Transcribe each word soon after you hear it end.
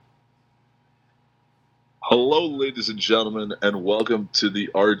Hello, ladies and gentlemen, and welcome to the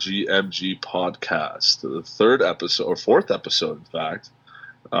RGMG Podcast, the third episode, or fourth episode, in fact.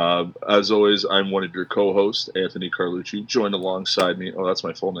 As always, I'm one of your co-hosts, Anthony Carlucci. Joined alongside me, that's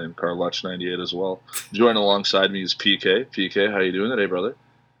my full name, Carluch98 as well. Joined alongside me is PK. PK, how you doing today, brother?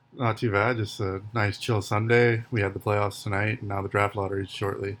 Not too bad. Just a nice chill Sunday. We had the playoffs tonight, and now the draft lottery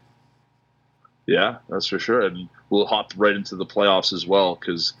shortly. Yeah, that's for sure. And we'll hop right into the playoffs as well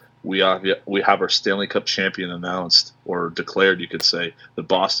because we have our Stanley Cup champion announced or declared, you could say. The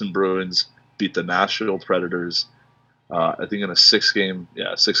Boston Bruins beat the Nashville Predators. I think in a six game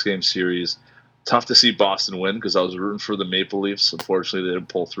series. Tough to see Boston win because I was rooting for the Maple Leafs. Unfortunately, they didn't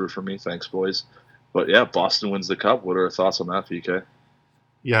pull through for me. Thanks, boys. But yeah, Boston wins the cup. What are your thoughts on that, PK?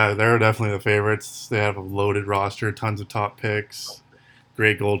 Yeah, they're definitely the favorites. They have a loaded roster, tons of top picks,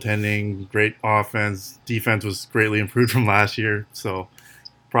 great goaltending, great offense. Defense was greatly improved from last year. So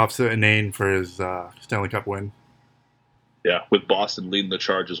props to Inane for his Stanley Cup win. Yeah, with Boston leading the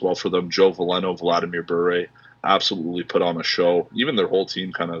charge as well for them. Joe Veleno, Vladimir Bure absolutely put on a show. Even their whole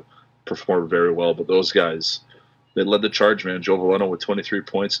team kind of performed very well. But those guys, they led the charge, man. Joe Veleno with 23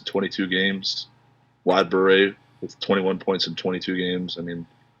 points in 22 games. Vlad Bure with 21 points in 22 games. I mean,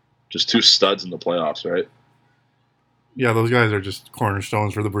 just two studs in the playoffs, right? Yeah, those guys are just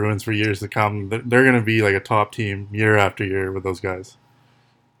cornerstones for the Bruins for years to come. They're going to be like a top team year after year with those guys.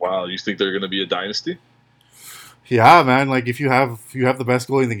 Wow, you think they're going to be a dynasty? Yeah, man. Like if you have the best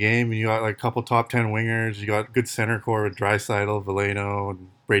goalie in the game, and you got like a couple top 10 wingers, you got good center core with Draisaitl, Veleno, and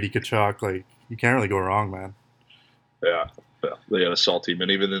Brady Kachuk. Like you can't really go wrong, man. Yeah, yeah. They got a salt team,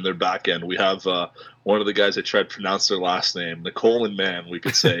 and even in their back end, we have one of the guys that tried to pronounce their last name, Nicole and Man, we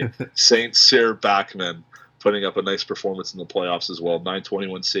could say, Saint Cyr Backman, putting up a nice performance in the playoffs as well.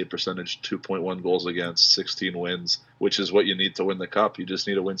 921 save percentage, 2.1 goals against, 16 wins, which is what you need to win the cup. You just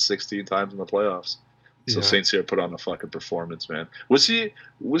need to win 16 times in the playoffs. So Yeah, Saint Cyr put on a fucking performance, man. Was he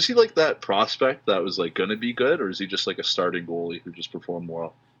like that prospect that was like gonna be good, or is he just like a starting goalie who just performed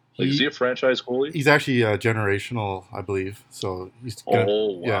well? Like, is he he a franchise goalie? he's actually generational, I believe. So he's gonna,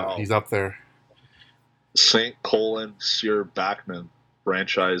 Oh yeah, wow. he's up there. Saint Colin Cyr Backman,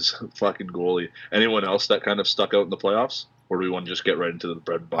 franchise fucking goalie. Anyone else that kind of stuck out in the playoffs? Or do we want to just get right into the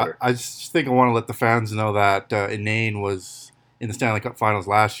bread and I, butter? I just think I want to let the fans know that Inane was in the Stanley Cup Finals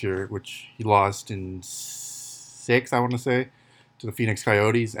last year, which he lost in six, I want to say, to the Phoenix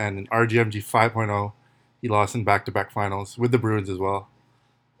Coyotes, and in RGMG 5.0, he lost in back-to-back finals with the Bruins as well.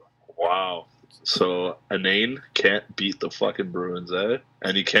 Wow. So Anane can't beat the fucking Bruins, eh?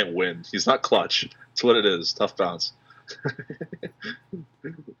 And he can't win. He's not clutch. That's what it is. Tough bounce.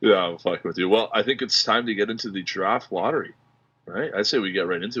 Yeah, I'm fucking with you. Well, I think it's time to get into the draft lottery, right? I'd say we get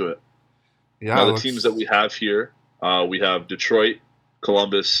right into it. Yeah, Now, it the teams that looks. we have here, we have Detroit,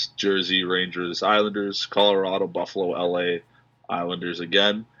 Columbus, Jersey, Rangers, Islanders, Colorado, Buffalo, LA, Islanders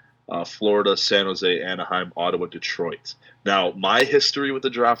again, Florida, San Jose, Anaheim, Ottawa, Detroit. Now, my history with the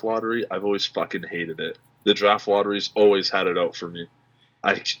draft lottery, I've always fucking hated it. The draft lottery's always had it out for me.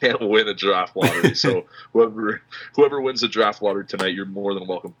 I can't win a draft lottery. So whoever wins the draft lottery tonight, you're more than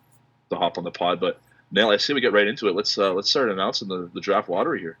welcome to hop on the pod. But now I say we get right into it. Let's start announcing the draft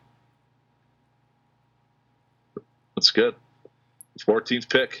lottery here. That's good. 14th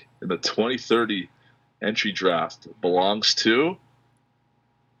pick in the 2030 entry draft belongs to.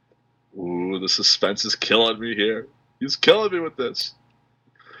 Ooh, the suspense is killing me here. He's killing me with this.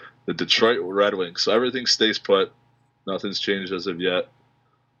 The Detroit Red Wings. So everything stays put. Nothing's changed as of yet.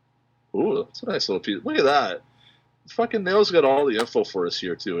 Ooh, that's a nice little piece. Look at that. Fucking Nails got all the info for us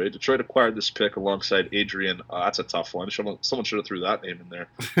here too. Eh? Detroit acquired this pick alongside Adrian. That's a tough one. Someone should have threw that name in there.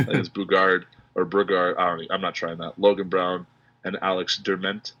 I think it's Bugard or Brugard. I don't know. I'm not trying that. Logan Brown and Alex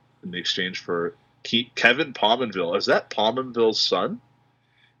Derment in the exchange for Kevin Pominville. Is that Pominville's son?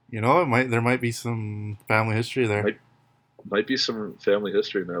 There might be some family history there. Might be some family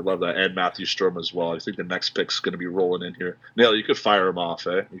history in there. I love that. And Matthew Strom as well. I think the next pick's going to be rolling in here. Nail, you could fire him off,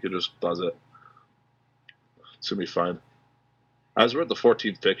 eh? You could just buzz it. It's going to be fine. As we're at the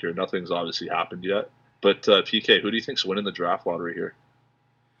 14th pick here, nothing's obviously happened yet. But PK, who do you think's winning the draft lottery here?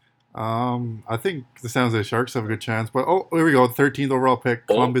 I think the San Jose Sharks have a good chance. But here we go, 13th overall pick,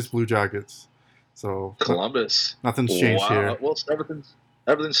 Oh, Columbus Blue Jackets. So Columbus. nothing's changed Wow. here. Well,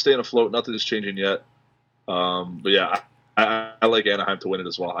 everything's staying afloat. Nothing's changing yet. But yeah, I like Anaheim to win it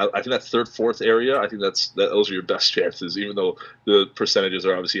as well. I think that third, fourth area, I think those are your best chances, even though the percentages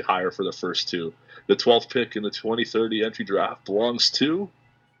are obviously higher for the first two. The 12th pick in the 2030 entry draft belongs to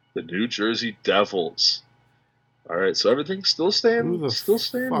the New Jersey Devils. All right, so everything's still Who staying the still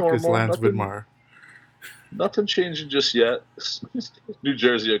staying fuck is normal. Lance Nothing Widmar? nothing changing just yet. New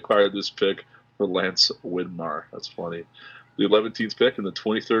Jersey acquired this pick for Lance Widmar. That's funny. The 11th pick in the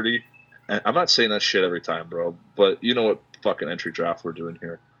 2030. And I'm not saying that shit every time, bro, but you know what fucking entry draft we're doing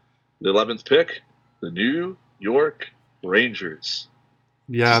here. The 11th pick, the New York Rangers.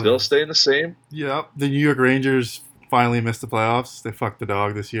 Yeah. Still staying the same. Yeah. The New York Rangers finally missed the playoffs. They fucked the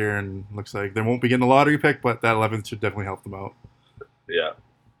dog this year, and looks like they won't be getting a lottery pick, but that 11th should definitely help them out. Yeah.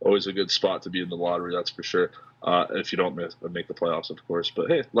 Always a good spot to be in the lottery, that's for sure. If you don't make the playoffs, of course. But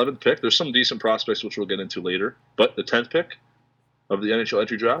hey, 11th pick. There's some decent prospects, which we'll get into later. But the 10th pick of the NHL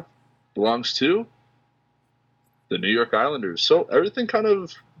entry draft belongs to the New York Islanders. So everything kind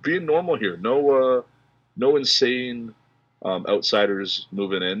of being normal here. No insane outsiders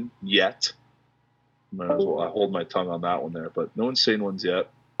moving in yet. Might as well hold my tongue on that one there, but no insane ones yet.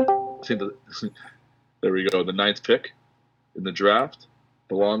 I think there we go. The 9th pick in the draft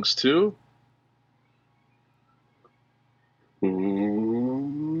belongs to drum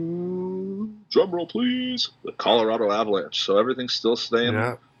roll, please. The Colorado Avalanche. So everything's still staying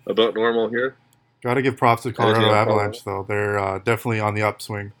about normal here. Got to give props to the Colorado Avalanche, though. They're definitely on the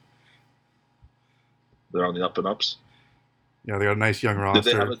upswing. They're on the up and ups. Yeah, they got a nice young roster.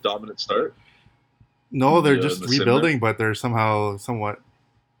 Did they have a dominant start? No, they're just rebuilding, but they're somehow somewhat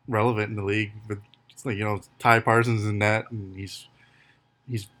relevant in the league. With Ty Parsons in net, and he's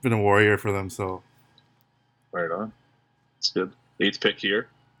been a warrior for them. So right on. It's good. 8th pick here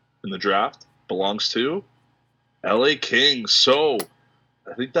in the draft belongs to LA Kings. So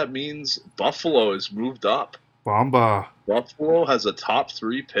I think that means Buffalo has moved up. Bamba. Buffalo has a top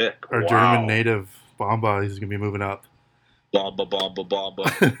 3 pick. Our German native Bamba is going to be moving up.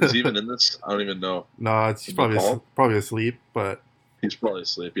 Bamba. Is he even in this? I don't even know. No, he's probably asleep, but he's probably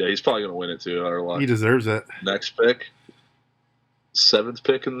asleep. Yeah, he's probably going to win it too. Our luck. He deserves it. Next pick, 7th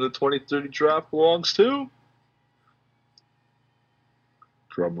pick in the 2030 draft belongs to.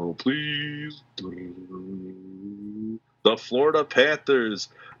 Drum roll, please. The Florida Panthers.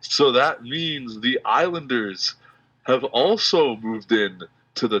 So that means the Islanders have also moved in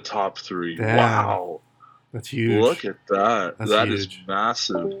to the top 3. Damn. Wow. That's huge. Look at that. That huge. Is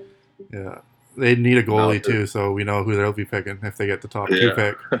massive. Yeah. They need a goalie, too, so we know who they'll be picking if they get the top 2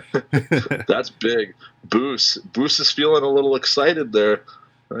 pick. That's big. Boose is feeling a little excited there.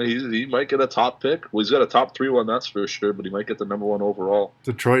 He might get a top pick. Well, he's got a top 3 one, that's for sure, but he might get the number 1 overall.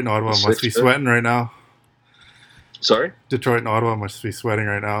 Detroit and Ottawa must be sweating right now. Sorry? Detroit and Ottawa must be sweating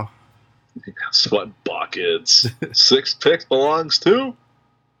right now. Sweating buckets. 6th pick belongs to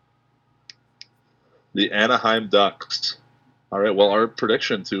the Anaheim Ducks. All right, well, our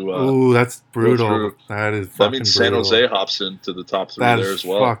prediction to... Ooh, that's brutal. That is fucking brutal. That means San Jose hops into the top 3 there as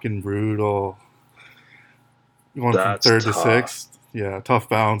well. That is fucking brutal. Going from 3rd to 6th. Yeah, tough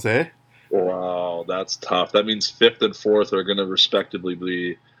bounce, eh? Wow, that's tough. That means 5th and 4th are going to respectively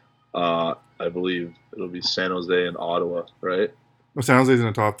be, I believe, it'll be San Jose and Ottawa, right? Well, San Jose's in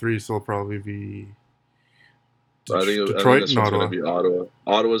the top 3, so it'll probably be I think Detroit this and one's Ottawa. going to be Ottawa.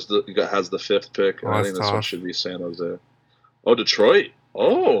 Ottawa's has the 5th pick. I think this one should be San Jose. Oh, Detroit.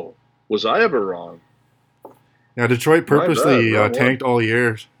 Oh, was I ever wrong? Yeah, Detroit purposely tanked all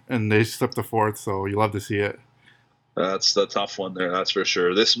year, and they slipped to 4th, so you love to see it. That's the tough one there, that's for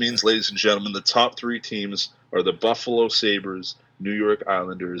sure. This means, ladies and gentlemen, the top 3 teams are the Buffalo Sabres, New York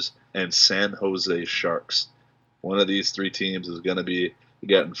Islanders, and San Jose Sharks. One of these 3 teams is going to be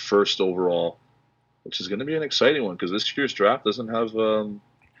getting 1st overall, which is going to be an exciting one because this year's draft doesn't have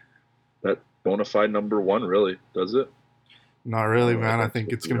that bona fide number 1, really, does it? Not really, man. I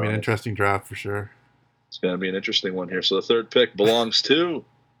think it's going to be an interesting draft for sure. It's going to be an interesting one here. So the 3rd pick belongs to...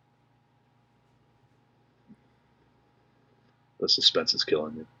 The suspense is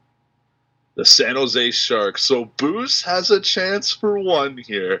killing me. The San Jose Sharks. So Boose has a chance for 1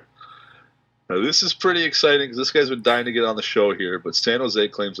 here. Now this is pretty exciting because this guy's been dying to get on the show here, but San Jose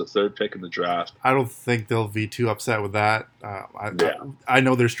claims the 3rd pick in the draft. I don't think they'll be too upset with that. I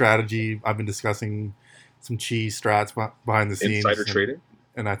know their strategy. I've been discussing some cheese strats behind the scenes. Insider trading?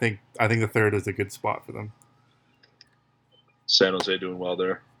 And I think the 3rd is a good spot for them. San Jose doing well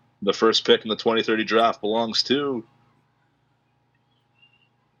there. The 1st pick in the 2030 draft belongs to...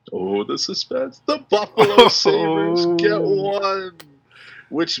 Oh, the suspense. The Buffalo Sabres get 1,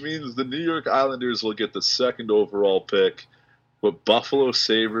 which means the New York Islanders will get the 2nd overall pick. But Buffalo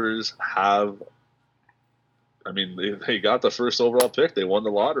Sabres have, they got the 1st overall pick. They won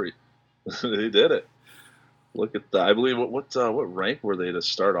the lottery. They did it. Look at that. I believe, what rank were they to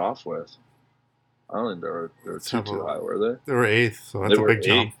start off with? I don't think they were too high, were they? They were 8th, so that's a big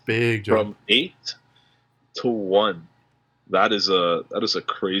jump. Big jump. From 8 to 1. That is a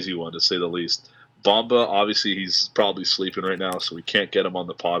crazy one, to say the least. Bamba, obviously, he's probably sleeping right now, so we can't get him on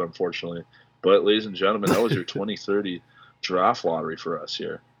the pod, unfortunately. But, ladies and gentlemen, that was your 2030 draft lottery for us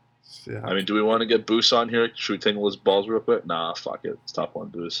here. Yeah. I mean, do we want to get Boos on here? Should we tingle his balls real quick? Nah, fuck it. It's tough one,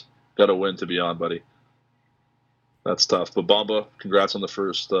 Boos. Got to win to be on, buddy. That's tough. But Bomba, congrats on the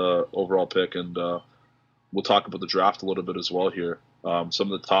first overall pick, and we'll talk about the draft a little bit as well here.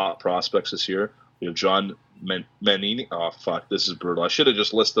 Some of the top prospects this year. We have John Manini. Oh, fuck. This is brutal. I should have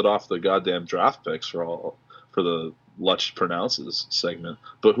just listed off the goddamn draft picks for the Lutch Pronounces segment.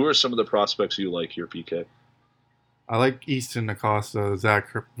 But who are some of the prospects you like here, PK? I like Easton Acosta,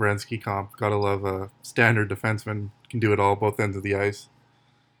 Zach Werenski comp. Gotta love a standard defenseman. Can do it all, both ends of the ice.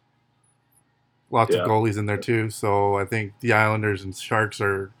 Lots of goalies in there too. So I think the Islanders and Sharks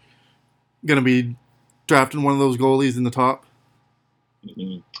are gonna be drafting one of those goalies in the top.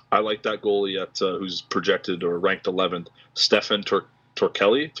 Mm-hmm. I like that goalie at who's projected or ranked 11th, Stefan Torkel.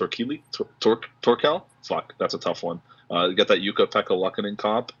 Fuck, that's a tough one. You got that Jukka Pekka Lukkinen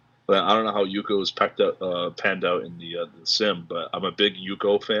comp. But I don't know how Yuko was panned out in the sim, but I'm a big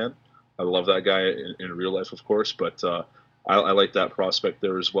Yuko fan. I love that guy in real life, of course, but I like that prospect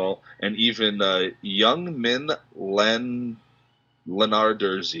there as well. And even Young Min Leonard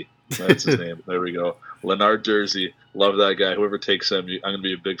Dursey. That's his name. There we go. Leonard Dursey. Love that guy. Whoever takes him, I'm going to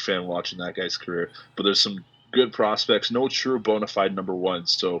be a big fan watching that guy's career. But there's some good prospects. No true bona fide number one.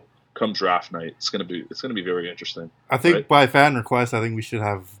 So come draft night, it's gonna be very interesting. I think by fan request, I think we should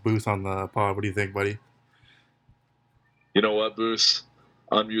have Boos on the pod. What do you think, buddy? You know what, Boos?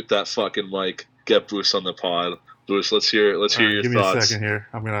 Unmute that fucking mic. Get Boos on the pod. Boos, let's hear your thoughts. Give me a second here.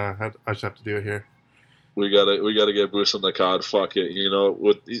 I just have to do it here. We gotta get Boos on the pod. Fuck it. You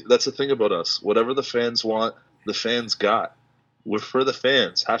know that's the thing about us. Whatever the fans want, the fans got. We're for the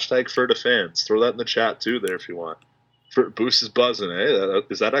fans. Hashtag for the fans. Throw that in the chat too there if you want. Boost is buzzing, eh?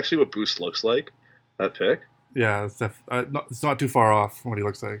 Is that actually what Boost looks like? That pick? Yeah, it's not too far off from what he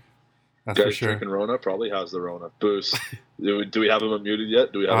looks like. That's Guys for sure. drinking Rona probably has the Rona. Boost. do we have him unmuted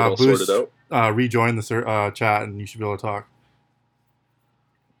yet? Do we have it all Boost, sorted out? Rejoin the chat and you should be able to talk.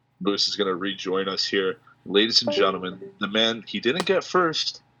 Boost is going to rejoin us here. Ladies and gentlemen, the man, he didn't get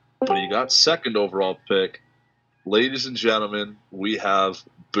first, but he got second overall pick. Ladies and gentlemen, we have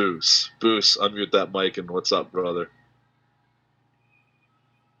Boost. Boost, unmute that mic and what's up, brother?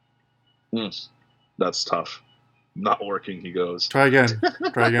 That's tough. Not working, he goes. Try again,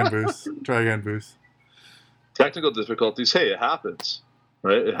 Boost. Technical difficulties. Hey, it happens.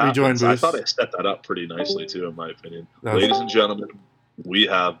 Right? It happens. Rejoin Boost. I thought I set that up pretty nicely, too, in my opinion. Ladies and gentlemen, we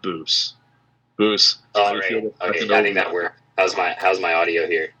have Boost. Boost. All right. Okay, I think that worked. How's my audio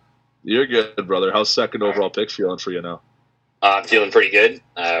here? You're good, brother. How's second overall pick feeling for you now? I'm feeling pretty good.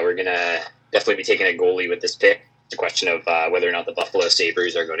 We're going to definitely be taking a goalie with this pick. It's a question of whether or not the Buffalo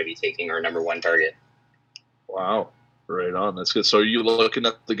Sabres are going to be taking our number one target. Wow. Right on. That's good. So are you looking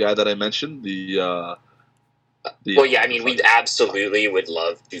at the guy that I mentioned? Well, yeah, I mean, we absolutely would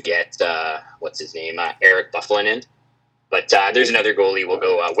love to get, what's his name, Eric Bufflin in. But there's another goalie we'll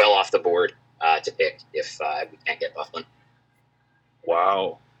go well off the board to pick if we can't get Bufflin.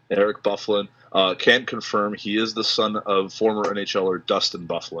 Wow. Eric Bufflin. Can confirm he is the son of former NHLer Dustin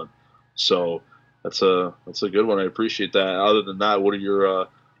Bufflin. So that's a good one. I appreciate that. Other than that, what are your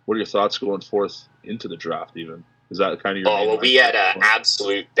thoughts going forth into the draft even? Is that kind of your well, we had an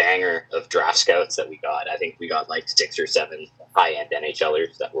absolute banger of draft scouts that we got. I think we got like 6 or 7 high-end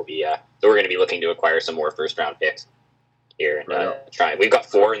NHLers that will be so we're going to be looking to acquire some more first-round picks here and try. We've got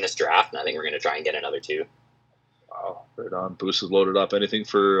 4 in this draft, and I think we're going to try and get another 2. Wow, right on. Boost is loaded up. Anything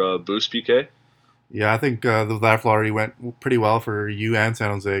for Boost, PK? Yeah, I think the draft lottery went pretty well for you and San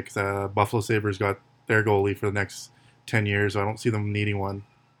Jose because Buffalo Sabres got their goalie for the next 10 years. So I don't see them needing one.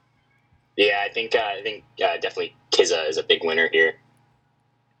 Yeah, I think definitely Kizza is a big winner here.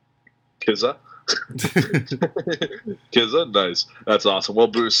 Kizza? Kizza? Nice. That's awesome. Well,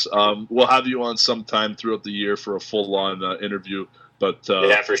 Bruce, we'll have you on sometime throughout the year for a full-on interview. But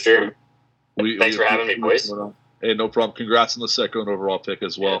yeah, for sure. Thanks for having me, boys. Hey, no problem. Congrats on the second overall pick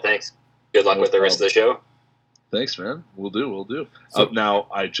as well. Yeah, thanks. Good luck with the rest of the show. Thanks, man. We'll do. So, now,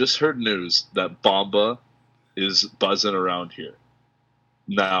 I just heard news that Bomba is buzzing around here.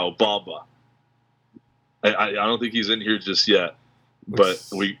 Now, Bomba. I don't think he's in here just yet. But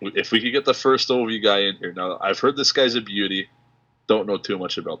if we could get the first OV guy in here. Now, I've heard this guy's a beauty. Don't know too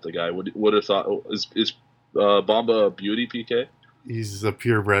much about the guy. Would have thought, is Bomba a beauty, PK? He's a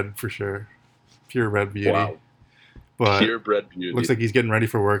purebred for sure. Purebred beauty. Wow. But purebred beauty. Looks like he's getting ready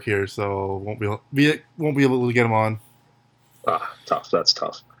for work here, so won't be able to get him on. Tough. That's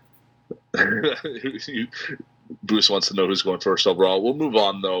tough. Bruce wants to know who's going first overall. We'll move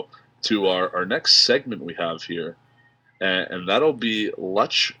on though to our next segment we have here, and that'll be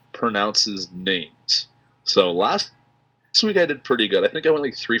Lutch pronounces names. So last week I did pretty good. I think I went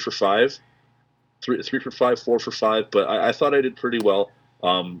like 3 for 5. 3 for 5, 4 for 5, but I thought I did pretty well.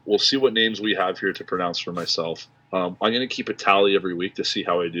 We'll see what names we have here to pronounce for myself. I'm going to keep a tally every week to see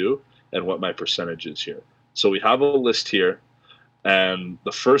how I do and what my percentage is here. So we have a list here, and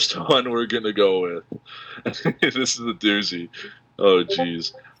the first one we're going to go with, this is a doozy. Oh,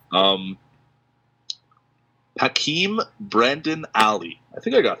 geez. Hakeem Brandon Ali. I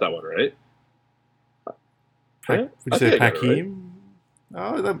think I got that one right. Would you say Hakeem?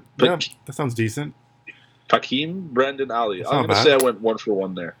 Oh, that sounds decent. Hakeem Brandon Ali. That's I'm going to say I went 1 for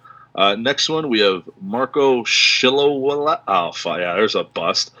 1 there. Next one, we have Marco Shilowala. Oh, yeah, there's a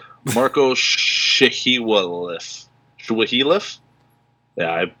bust. Marco Shihilif.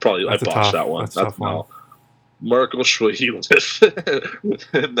 Yeah, I botched that one. That's a tough one. Marco Shihilif.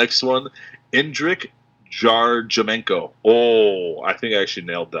 Next one, Indrik Jarjamenko. Oh, I think I actually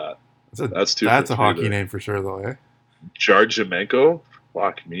nailed that. That's 2 That's for 3 a hockey there. name for sure, though, eh? Jarjamenko?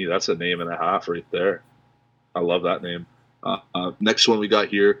 Fuck me, that's a name and a half right there. I love that name. Next one we got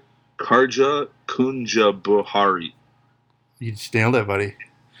here, Karja Kunjabuhari. You just nailed it, buddy.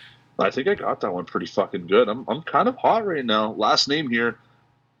 I think I got that one pretty fucking good. I'm kind of hot right now. Last name here.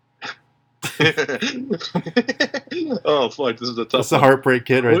 Oh fuck, this is a tough That's a heartbreak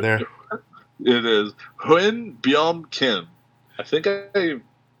kid right there. It is. Huyn Byung Kim. I think I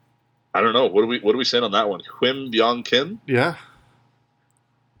don't know. What are we saying on that one? Huyn Byung Kim? Yeah.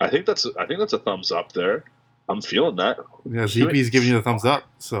 I think that's a thumbs up there. I'm feeling that. Yeah, ZP's giving you the thumbs up,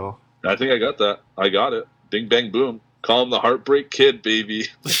 so I think I got that. I got it. Bing bang boom. Call him the Heartbreak Kid, baby.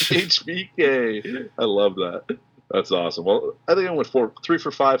 HBK. I love that. That's awesome. Well, I think I went 3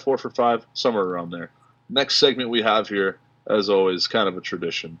 for 5, 4 for 5, somewhere around there. Next segment we have here, as always, kind of a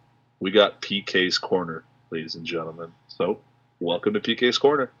tradition. We got PK's Corner, ladies and gentlemen. So, welcome to PK's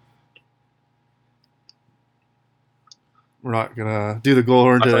Corner. we're not gonna do the goal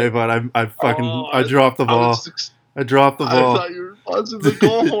horn today, but I dropped the ball. I dropped the ball. I thought you were buzzing the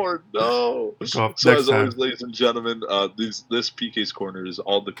goal horn. No. So as always, ladies and gentlemen, this PK's Corner is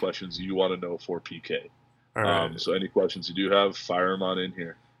all the questions you want to know for PK. All right. So any questions you do have, fire them on in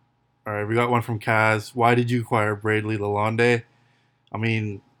here. All right, we got one from Kaz. Why did you acquire Bradley Lalonde? I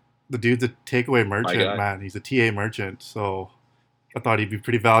mean, the dude's a takeaway merchant, man. He's a TA merchant, so I thought he'd be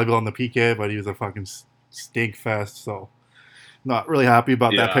pretty valuable on the PK, but he was a fucking stink fest, so not really happy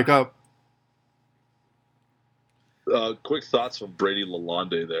about that pickup. Quick thoughts from Brady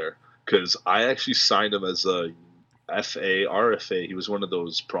Lalonde there, because I actually signed him as a RFA. He was one of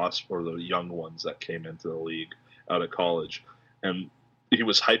those the young ones that came into the league out of college, and he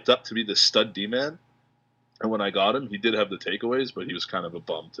was hyped up to be the stud D-man. And when I got him, he did have the takeaways, but he was kind of a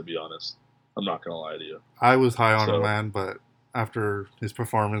bum, to be honest. I'm not gonna lie to you. I was high on him, man, but after his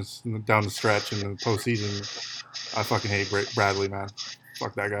performance down the stretch in the postseason, I fucking hate Bradley, man.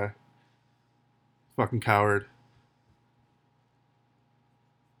 Fuck that guy. Fucking coward.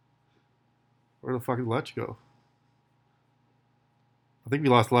 Where the fuck did Lutch go? I think we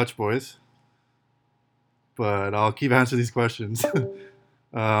lost Lutch, boys. But I'll keep answering these questions.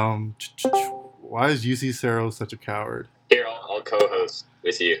 Why is UC Cerro such a coward? Here, I'll co-host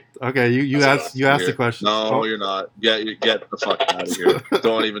with you. Okay, you asked the question. No, you're not. Get the fuck out of here.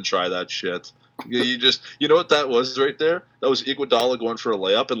 Don't even try that shit. You know what that was right there? That was Iguodala going for a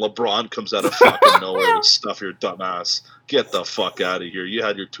layup, and LeBron comes out of fucking nowhere to stuff your dumb ass. Get the fuck out of here. You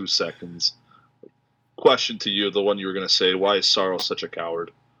had your 2 seconds. Question to you, the one you were going to say, why is Sorrow such a coward?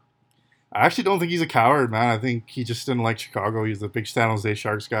 I actually don't think he's a coward, man. I think he just didn't like Chicago. He's a big San Jose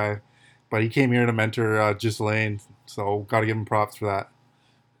Sharks guy. But he came here to mentor Ghislaine, so got to give him props for that.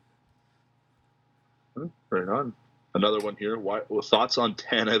 Right on. Another one here. Thoughts on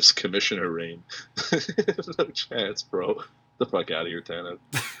Tanev's commissioner reign? No chance, bro. The fuck out of here, Tanev.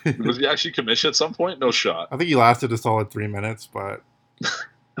 Was he actually commissioned at some point? No shot. I think he lasted a solid 3 minutes, but...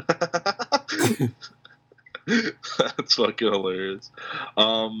 That's fucking hilarious.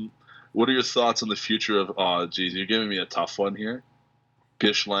 What are your thoughts on the future of... Oh, geez, you're giving me a tough one here.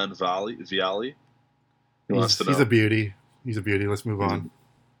 Gishlan Viali? He's a beauty. He's a beauty. Let's move on.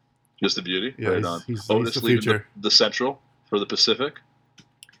 Just a beauty? Yeah, right on. He's Otis the future. The Central for the Pacific?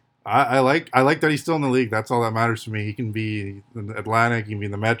 I like that he's still in the league. That's all that matters to me. He can be in the Atlantic. He can be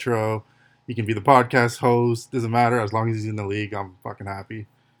in the Metro. He can be the podcast host. Doesn't matter. As long as he's in the league, I'm fucking happy.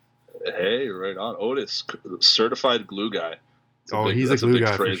 Hey, right on. Otis, certified glue guy. He's a glue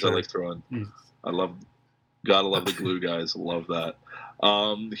guy. That's a big phrase for sure. I like throwing. Gotta love the glue guys. Love that.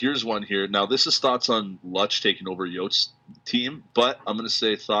 Here's one here. Now, this is thoughts on Lutch taking over Yote's team, but I'm going to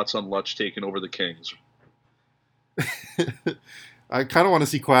say thoughts on Lutch taking over the Kings. I kind of want to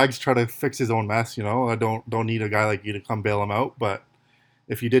see Quags try to fix his own mess. I don't need a guy like you to come bail him out. But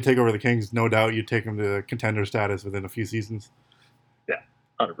if you did take over the Kings, no doubt you'd take him to contender status within a few seasons. Yeah,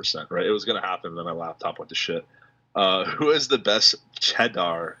 100%. Right. It was going to happen, and then my laptop went to shit. Who is the best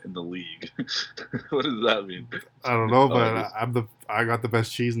cheddar in the league? What does that mean? I don't know, but I got the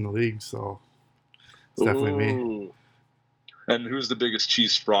best cheese in the league, so it's definitely me. And who's the biggest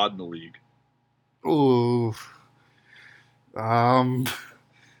cheese fraud in the league? Ooh, I'm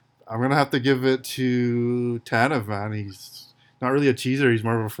gonna have to give it to Tanev, man. He's not really a cheeser; he's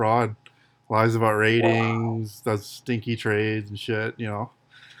more of a fraud. Lies about ratings, does stinky trades and shit.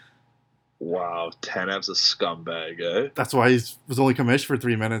 Wow, Tanev's a scumbag, eh? That's why he was only commissioned for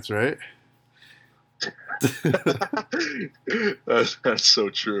 3 minutes, right? That's so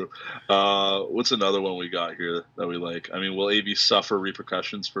true. What's another one we got here that we like? I mean, will AB suffer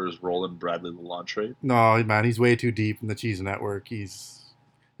repercussions for his role in Bradley Lalonde trade? No, man, he's way too deep in the cheese network. His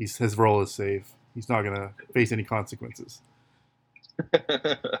role is safe. He's not gonna face any consequences.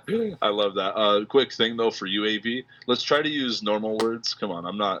 I love that. Quick thing though for you, AB. Let's try to use normal words. Come on,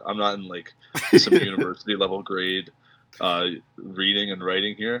 I'm not in like some university level grade reading and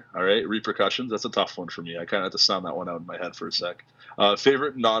writing here. All right, repercussions. That's a tough one for me. I kind of have to sound that one out in my head for a sec.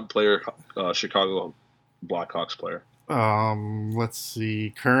 Favorite non-player Chicago Blackhawks player. Let's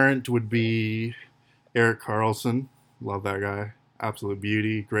see. Current would be Erik Karlsson. Love that guy. Absolute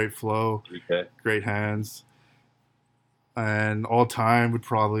beauty. Great flow. Okay. Great hands. And all time would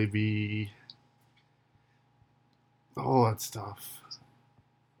probably be. Oh, that's tough.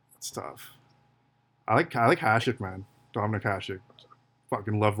 I like Hasek, man. Dominic Hasek.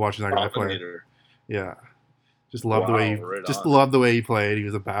 Fucking loved watching that guy play. Yeah, just loved the way loved the way he played. He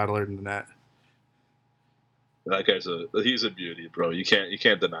was a battler in the net. That guy's he's a beauty, bro. You can't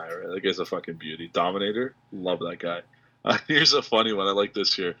deny it. Right? That guy's a fucking beauty. Dominator. Love that guy. Here's a funny one. I like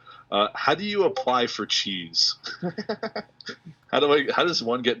this here. How do you apply for cheese? How does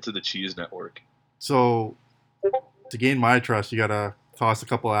one get into the cheese network? So, to gain my trust, you gotta toss a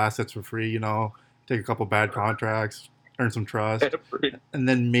couple assets for free. Take a couple bad contracts, earn some trust, and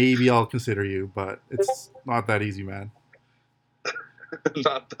then maybe I'll consider you. But it's not that easy, man.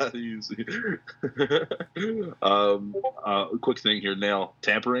 Not that easy. Quick thing here, Nail.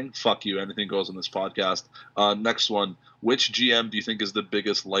 Tampering? Fuck you. Anything goes on this podcast. Next one. Which GM do you think is the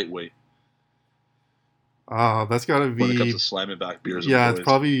biggest lightweight? That's got to be... When it comes to slamming back beers. Yeah, it's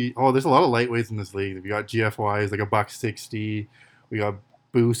probably... Oh, there's a lot of lightweights in this league. We got GFY, is like $160. We got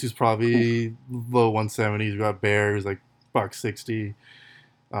Caboose, who's probably low 170s. We got Bear, who's like $160. We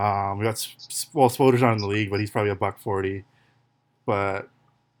got... Spoder's not in the league, but he's probably $140. But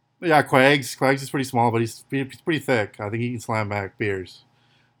yeah, Quags is pretty small, but he's pretty thick. I think he can slam back beers.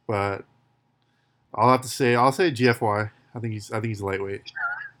 But I'll say GFY. I think he's lightweight.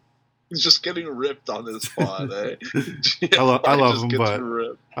 He's just getting ripped on this pod, eh? I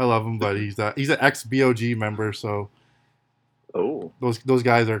love him, but he's an ex BOG member, so those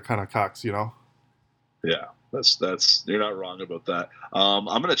guys are kind of cucks, Yeah, that's you're not wrong about that. I'm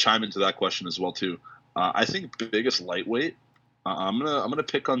gonna chime into that question as well too. I think biggest lightweight. I'm gonna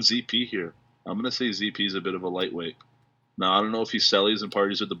pick on ZP here. I'm gonna say ZP is a bit of a lightweight. Now I don't know if he sellies and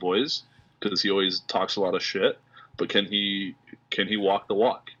parties with the boys because he always talks a lot of shit. But can he walk the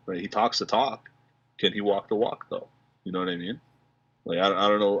walk? Right? He talks the talk. Can he walk the walk though? You know what I mean? Like I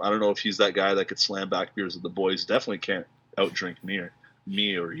don't know if he's that guy that could slam back beers with the boys. Definitely can't outdrink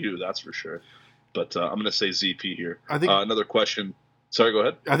me or you. That's for sure. But I'm gonna say ZP here. I think another question. Sorry, go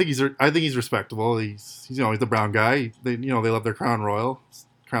ahead. I think he's respectable. He's the brown guy. They love their Crown Royal,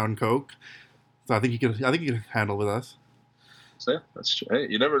 Crown Coke. So I think he can handle with us. So yeah, that's true. Hey,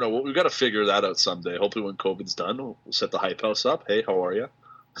 you never know. We've got to figure that out someday. Hopefully, when COVID's done, we'll set the hype house up. Hey, how are you?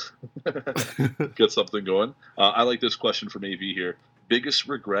 Get something going. I like this question from AV here. Biggest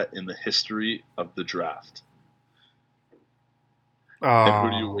regret in the history of the draft? And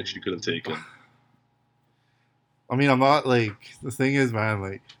who do you wish you could have taken? I mean, I'm not like the thing is, man.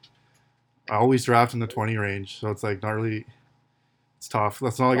 Like, I always draft in the 20 range, so it's like not really. It's tough.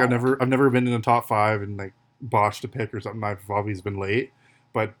 That's not like I've never been in the top 5 and like botched a pick or something. I've always been late,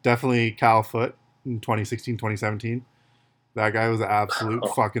 but definitely Cal Foote in 2016, 2017. That guy was an absolute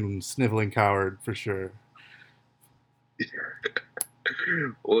fucking sniveling coward for sure.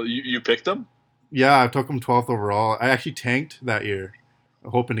 Well, you picked him? Yeah, I took him 12th overall. I actually tanked that year,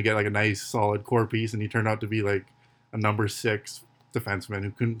 hoping to get like a nice solid core piece, and he turned out to be like a number 6 defenseman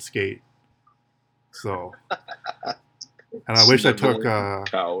who couldn't skate. So, and I wish I took.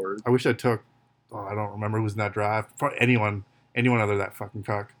 Coward. I wish I took. Oh, I don't remember who was in that draft. Probably anyone other than that fucking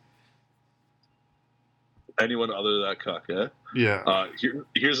cuck. Anyone other than that cuck, eh? Yeah.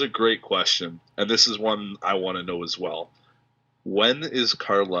 Here's a great question, and this is one I want to know as well. When is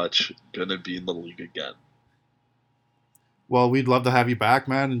Carluch gonna be in the league again? Well, we'd love to have you back,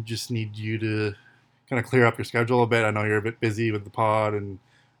 man, and just need you to kind of clear up your schedule a bit. I know you're a bit busy with the pod and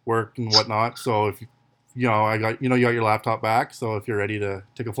work and whatnot. So if you got you got your laptop back. So if you're ready to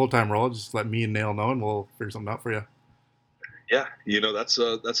take a full-time role, just let me and Nail know, and we'll figure something out for you. Yeah, that's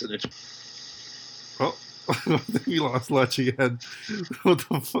an interesting. Oh, I think we lost Lutch again. What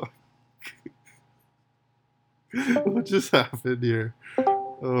the fuck? What just happened here?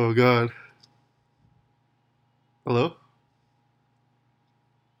 Oh god. Hello?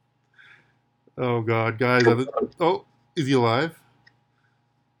 Oh god, guys. Oh, is he alive?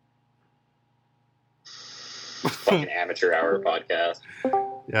 Fucking amateur hour podcast.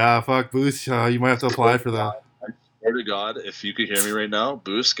 Yeah, fuck, Boost. You might have to apply for that. I swear to God, if you could hear me right now,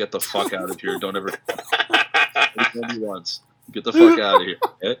 Boost, get the fuck out of here. Don't ever. Once. Get the fuck out of here.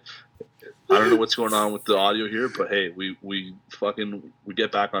 Okay? I don't know what's going on with the audio here, but hey, we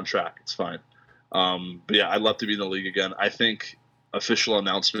get back on track. It's fine. But yeah, I'd love to be in the league again. I think official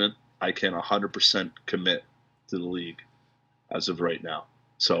announcement, I can 100% commit to the league as of right now.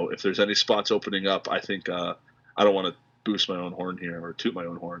 So if there's any spots opening up, I think I don't want to boost my own horn here or toot my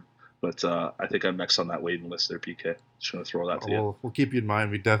own horn, but I think I'm next on that waiting list there, PK. Just going to throw that to you. We'll keep you in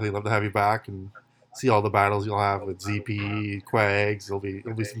mind. We'd definitely love to have you back and see all the battles you'll have with ZP, Quags. It'll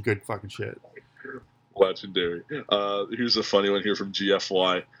be some good fucking shit. Legendary. Here's a funny one here from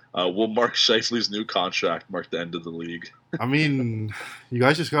GFY. Will Mark Scheifele's new contract mark the end of the league? I mean, you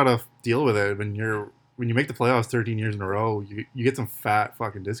guys just gotta deal with it. When you make the playoffs 13 years in a row, you get some fat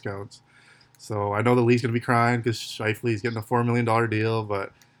fucking discounts. So I know the league's gonna be crying because Scheifele's getting a $4 million deal,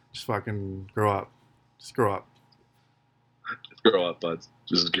 but just fucking grow up. Just grow up. Grow up, bud.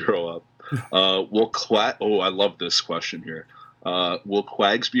 Just grow up. I love this question here. Will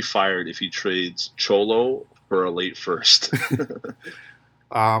Quags be fired if he trades Cholo for a late first?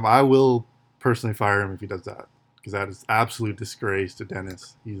 I will personally fire him if he does that, because that is absolute disgrace to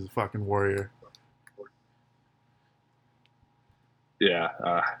Dennis. He's a fucking warrior. Yeah,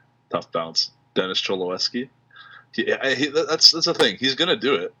 tough bounce. Dennis Choloweski. That's the thing. He's gonna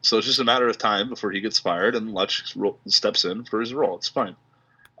do it. So it's just a matter of time before he gets fired and Lutch steps in for his role. It's fine.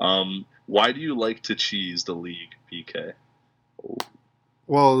 Why do you like to cheese the league, PK? Oh,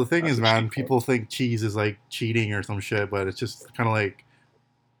 well, the thing is, man, people think cheese is like cheating or some shit, but it's just kind of like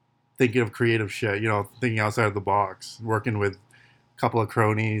thinking of creative shit. Thinking outside of the box, working with a couple of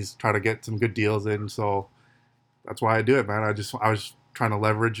cronies, try to get some good deals in. So that's why I do it, man. I was trying to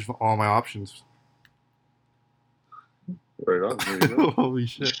leverage all my options. Right on. There you go. Holy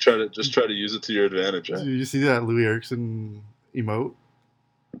shit! Just try to use it to your advantage. Right? Did you see that Louis Erickson emote?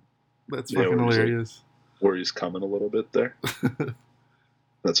 That's fucking hilarious. Where he's coming a little bit there.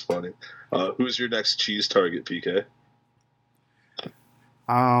 That's funny. Who's your next cheese target, PK?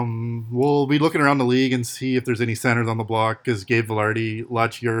 We'll be looking around the league and see if there's any centers on the block. Because Gabe Velarde,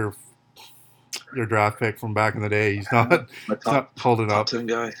 Lutch, your draft pick from back in the day, he's not holding up. Top 10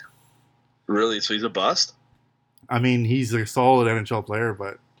 guy. Really? So he's a bust? I mean, he's a solid NHL player,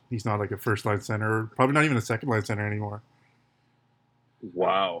 but he's not like a first line center. Probably not even a second line center anymore.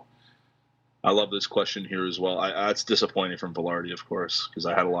 Wow. I love this question here as well. It's disappointing from Velarde, of course, because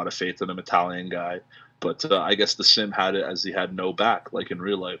I had a lot of faith in an Italian guy. But I guess the sim had it as he had no back, like in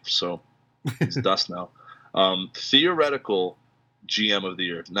real life. So he's dust now. Theoretical GM of the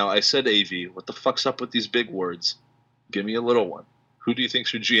year. Now, I said AV. What the fuck's up with these big words? Give me a little one. Who do you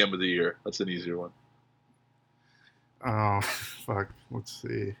think's your GM of the year? That's an easier one. Oh, fuck. Let's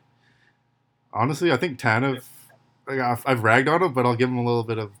see. Honestly, I think Tanev, I've ragged on him, but I'll give him a little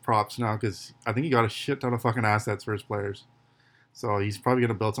bit of props now because I think he got a shit ton of fucking assets for his players. So he's probably going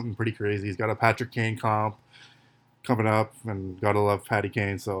to build something pretty crazy. He's got a Patrick Kane comp coming up, and gotta love Patty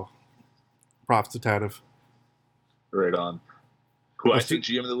Kane. So props to Tanev. Right on. Who I think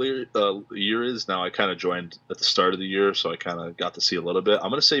GM of the year is now. I kind of joined at the start of the year, so I kind of got to see a little bit.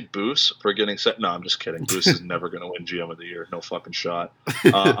 I'm going to say Boos for getting set. No, I'm just kidding. Boos is never going to win GM of the year. No fucking shot.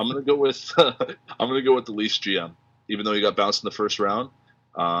 I'm going to go with the Leafs GM. Even though he got bounced in the first round,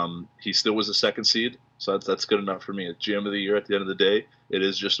 he still was a second seed, so that's good enough for me. It's GM of the year at the end of the day. It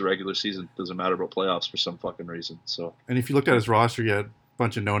is just a regular season. It doesn't matter about playoffs for some fucking reason. So. And if you looked at his roster, he had a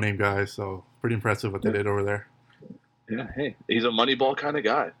bunch of no-name guys, so pretty impressive what they did over there. Yeah, hey, he's a Moneyball kind of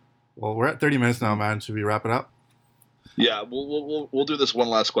guy. Well, we're at 30 minutes now, man. Should we wrap it up? Yeah, we'll do this one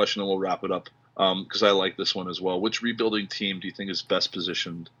last question and we'll wrap it up because I like this one as well. Which rebuilding team do you think is best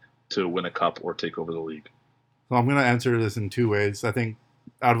positioned to win a cup or take over the league? So I'm going to answer this in two ways. I think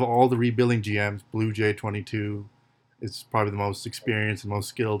out of all the rebuilding GMs, Blue Jay 22 is probably the most experienced and most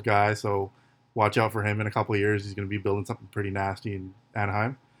skilled guy. So watch out for him in a couple of years. He's going to be building something pretty nasty in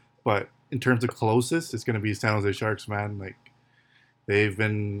Anaheim. But in terms of closest, it's going to be San Jose Sharks, man. Like, they've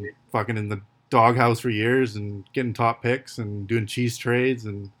been fucking in the doghouse for years and getting top picks and doing cheese trades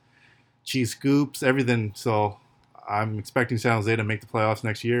and cheese scoops, everything. So I'm expecting San Jose to make the playoffs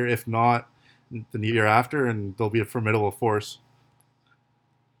next year, if not the year after, and they'll be a formidable force.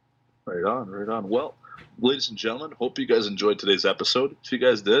 Right on, right on. Well, ladies and gentlemen, hope you guys enjoyed today's episode. If you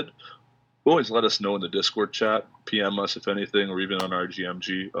guys did, always let us know in the Discord chat, PM us if anything, or even on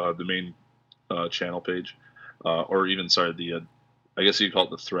RGMG, the main channel page, or even, I guess you call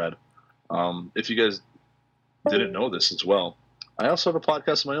it the thread. If you guys didn't know this as well, I also have a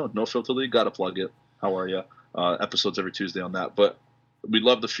podcast of my own, No Filter League. Got to plug it. How are you? Episodes every Tuesday on that. But we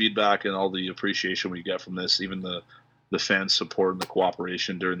love the feedback and all the appreciation we get from this, even the fans' support and the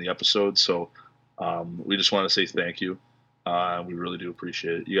cooperation during the episode. So we just want to say thank you. We really do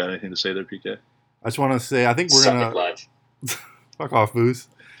appreciate it. You got anything to say there, PK? I just want to say, I think we're going to... Fuck off, Boos.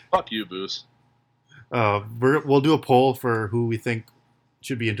 Fuck you, Boos. We'll do a poll for who we think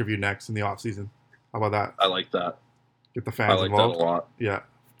should be interviewed next in the off season. How about that? I like that. Get the fans involved. I like that a lot. Yeah,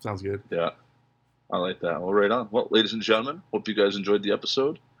 sounds good. Yeah, I like that. Well, right on. Well, ladies and gentlemen, hope you guys enjoyed the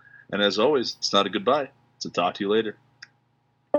episode. And as always, it's not a goodbye. It's a talk to you later.